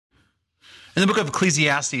In the book of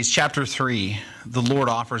Ecclesiastes, chapter 3, the Lord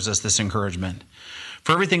offers us this encouragement.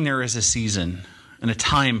 For everything there is a season and a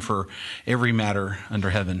time for every matter under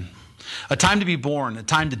heaven. A time to be born, a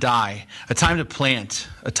time to die, a time to plant,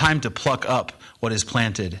 a time to pluck up what is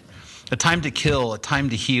planted, a time to kill, a time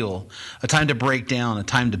to heal, a time to break down, a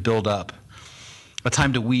time to build up, a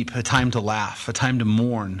time to weep, a time to laugh, a time to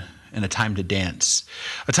mourn, and a time to dance,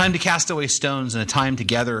 a time to cast away stones and a time to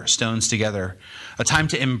gather stones together, a time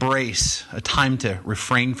to embrace, a time to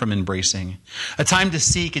refrain from embracing, a time to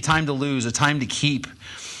seek, a time to lose, a time to keep,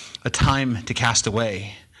 a time to cast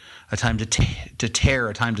away, a time to tear,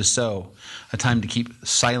 a time to sow, a time to keep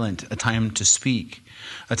silent, a time to speak,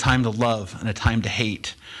 a time to love and a time to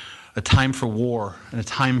hate, a time for war and a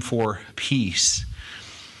time for peace.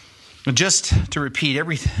 And just to repeat,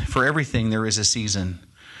 for everything there is a season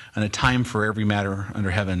and a time for every matter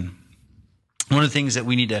under heaven. One of the things that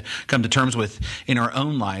we need to come to terms with in our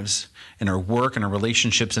own lives, in our work, in our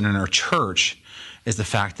relationships, and in our church is the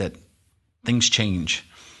fact that things change.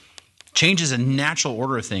 Change is a natural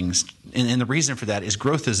order of things, and the reason for that is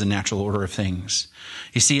growth is a natural order of things.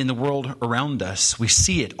 You see, in the world around us, we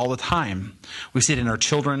see it all the time. We see it in our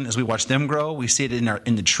children as we watch them grow. We see it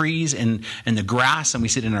in the trees and the grass, and we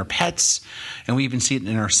see it in our pets, and we even see it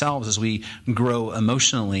in ourselves as we grow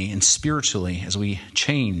emotionally and spiritually as we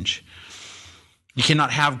change. You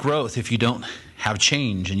cannot have growth if you don't have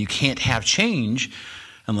change, and you can't have change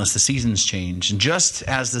unless the seasons change. And just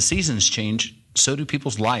as the seasons change, so do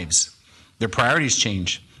people's lives. Their priorities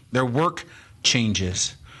change. Their work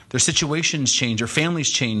changes. Their situations change. Their families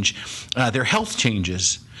change. Their health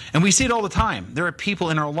changes. And we see it all the time. There are people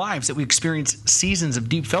in our lives that we experience seasons of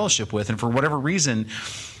deep fellowship with, and for whatever reason,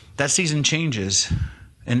 that season changes.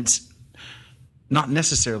 And it's not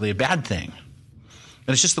necessarily a bad thing. And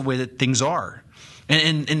it's just the way that things are.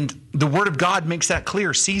 And the Word of God makes that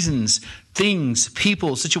clear. Seasons, things,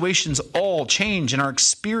 people, situations all change, and our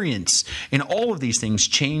experience in all of these things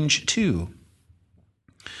change too.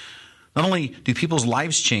 Not only do people's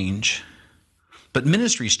lives change, but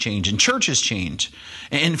ministries change and churches change.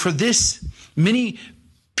 And for this, many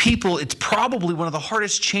people, it's probably one of the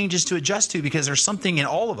hardest changes to adjust to, because there's something in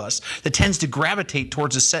all of us that tends to gravitate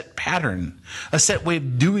towards a set pattern, a set way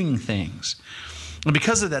of doing things. And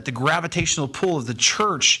because of that, the gravitational pull of the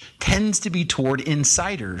church tends to be toward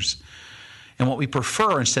insiders and what we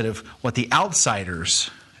prefer instead of what the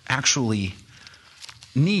outsiders actually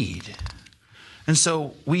need. And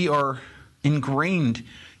so we are ingrained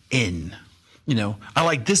in, I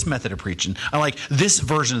like this method of preaching. I like this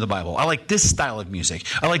version of the Bible. I like this style of music.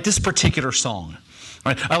 I like this particular song.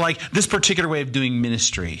 Right? I like this particular way of doing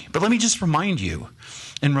ministry. But let me just remind you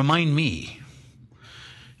and remind me,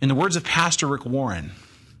 in the words of Pastor Rick Warren,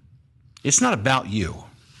 it's not about you,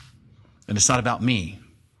 and it's not about me.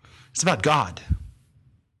 It's about God.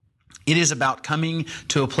 It is about coming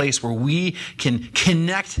to a place where we can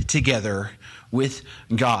connect together with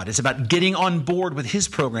God. It's about getting on board with His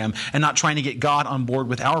program and not trying to get God on board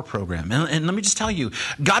with our program. And let me just tell you,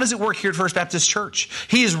 God is at work here at First Baptist Church.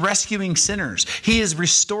 He is rescuing sinners. He is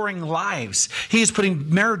restoring lives. He is putting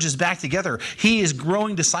marriages back together. He is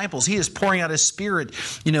growing disciples. He is pouring out His Spirit,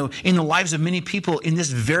 in the lives of many people in this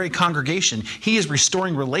very congregation. He is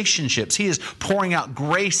restoring relationships. He is pouring out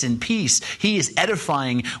grace and peace. He is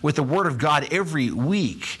edifying with the Word of God every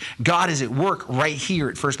week. God is at work right here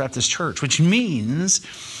at First Baptist Church, which means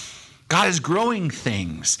God is growing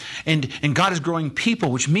things, and God is growing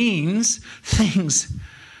people, which means things,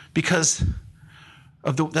 because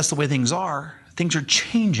of that's the way things are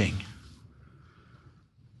changing.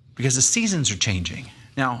 Because the seasons are changing.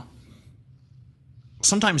 Now,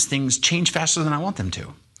 sometimes things change faster than I want them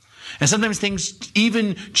to. And sometimes things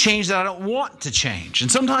even change that I don't want to change.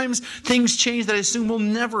 And sometimes things change that I assume will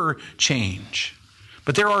never change.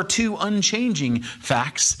 But there are two unchanging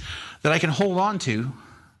facts that I can hold on to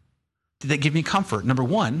that give me comfort. Number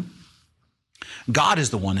one, God is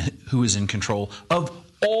the one who is in control of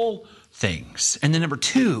all things. And then number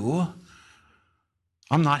two,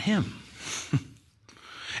 I'm not Him.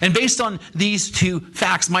 And based on these two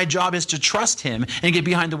facts, my job is to trust Him and get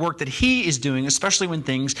behind the work that He is doing, especially when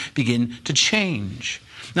things begin to change.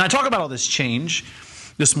 Now, I talk about all this change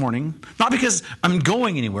this morning, not because I'm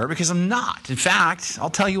going anywhere, because I'm not. In fact, I'll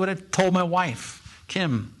tell you what I told my wife,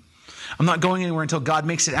 Kim. I'm not going anywhere until God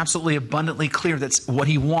makes it absolutely abundantly clear that's what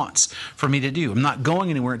He wants for me to do. I'm not going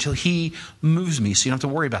anywhere until He moves me, so you don't have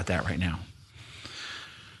to worry about that right now.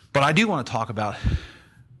 But I do want to talk about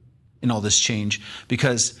in all this change,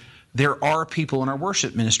 because there are people in our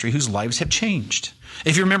worship ministry whose lives have changed.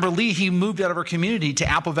 If you remember Lee, he moved out of our community to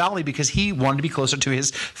Apple Valley because he wanted to be closer to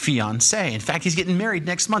his fiancée. In fact, he's getting married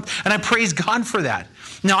next month, and I praise God for that.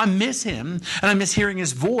 Now, I miss him, and I miss hearing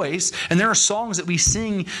his voice, and there are songs that we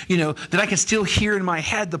sing, that I can still hear in my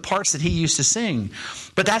head the parts that he used to sing.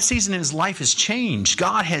 But that season in his life has changed.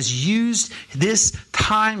 God has used this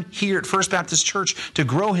time here at First Baptist Church to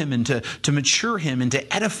grow him and to mature him and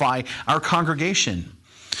to edify our congregation.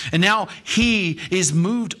 And now he is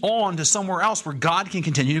moved on to somewhere else where God can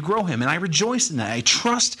continue to grow him. And I rejoice in that. I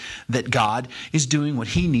trust that God is doing what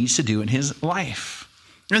he needs to do in his life.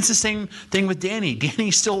 And it's the same thing with Danny.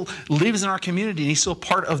 Danny still lives in our community and he's still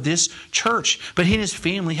part of this church. But he and his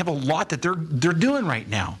family have a lot that they're doing right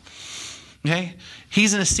now. Okay?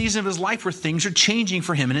 He's in a season of his life where things are changing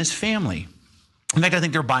for him and his family. In fact, I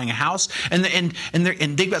think they're buying a house, and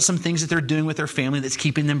they've got some things that they're doing with their family that's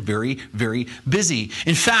keeping them very, very busy.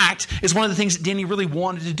 In fact, it's one of the things that Danny really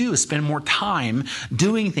wanted to do, is spend more time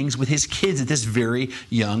doing things with his kids at this very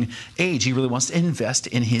young age. He really wants to invest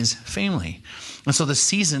in his family. And so the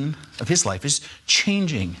season of his life is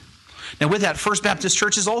changing. Now with that, First Baptist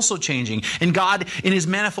Church is also changing. And God, in his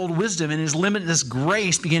manifold wisdom and his limitless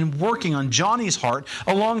grace, began working on Johnny's heart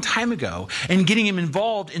a long time ago and getting him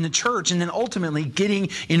involved in the church and then ultimately getting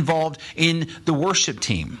involved in the worship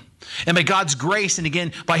team. And by God's grace and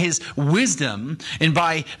again, by his wisdom and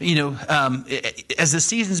by, as the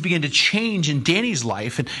seasons began to change in Danny's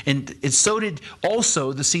life and so did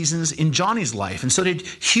also the seasons in Johnny's life and so did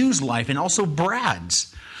Hugh's life and also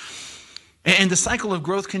Brad's. And the cycle of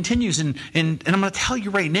growth continues. And I'm going to tell you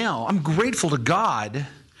right now, I'm grateful to God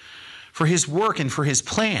for his work and for his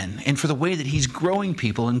plan and for the way that he's growing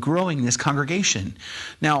people and growing this congregation.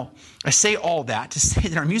 Now, I say all that to say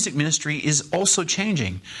that our music ministry is also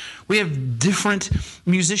changing. We have different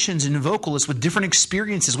musicians and vocalists with different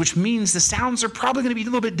experiences, which means the sounds are probably going to be a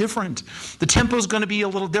little bit different. The tempo is going to be a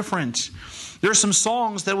little different. There are some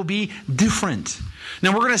songs that will be different.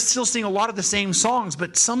 Now, we're going to still sing a lot of the same songs,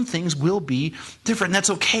 but some things will be different. And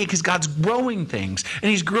that's okay because God's growing things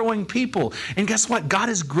and he's growing people. And guess what? God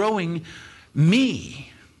is growing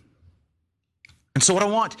me. And so what I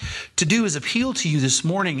want to do is appeal to you this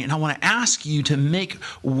morning, and I want to ask you to make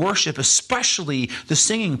worship, especially the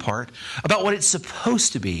singing part, about what it's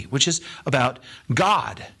supposed to be, which is about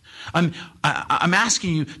God. I'm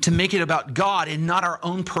asking you to make it about God and not our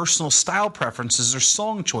own personal style preferences or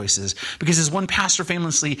song choices. Because as one pastor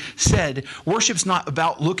famously said, worship's not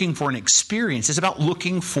about looking for an experience. It's about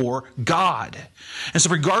looking for God. And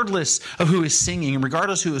so regardless of who is singing and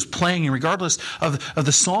regardless of who is playing and regardless of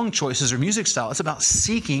the song choices or music style, it's about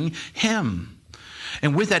seeking him.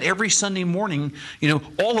 And with that, every Sunday morning,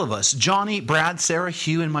 all of us, Johnny, Brad, Sarah,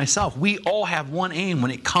 Hugh, and myself, we all have one aim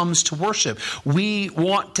when it comes to worship. We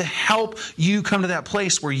want to help you come to that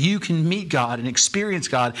place where you can meet God and experience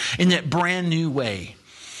God in that brand new way.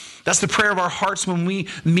 That's the prayer of our hearts when we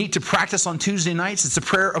meet to practice on Tuesday nights. It's the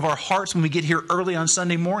prayer of our hearts when we get here early on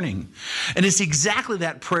Sunday morning. And it's exactly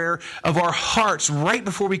that prayer of our hearts right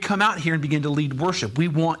before we come out here and begin to lead worship. We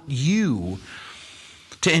want you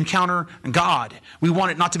to encounter God. We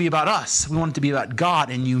want it not to be about us. We want it to be about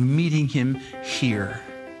God and you meeting him here.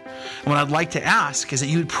 And what I'd like to ask is that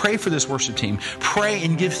you would pray for this worship team. Pray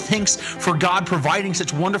and give thanks for God providing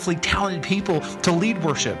such wonderfully talented people to lead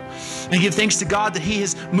worship. And give thanks to God that he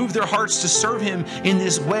has moved their hearts to serve him in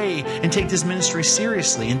this way and take this ministry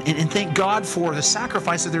seriously. And thank God for the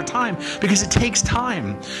sacrifice of their time, because it takes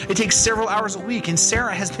time. It takes several hours a week. And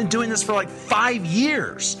Sarah has been doing this for like 5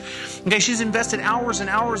 years. Okay, she's invested hours and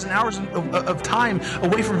hours and hours of time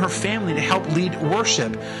away from her family to help lead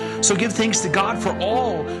worship. So give thanks to God for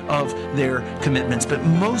all of their commitments. But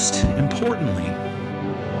most importantly,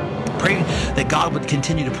 pray that God would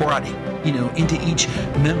continue to pour out, into each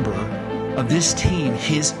member of this team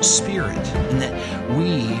his spirit, and that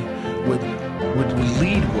we would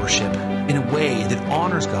lead worship in a way that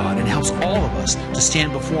honors God and helps all of us to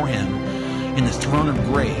stand before him in the throne of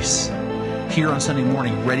grace here on Sunday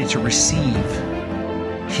morning, ready to receive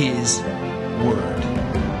his word.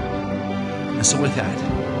 And so with that,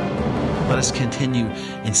 let us continue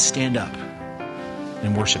and stand up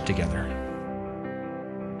and worship together.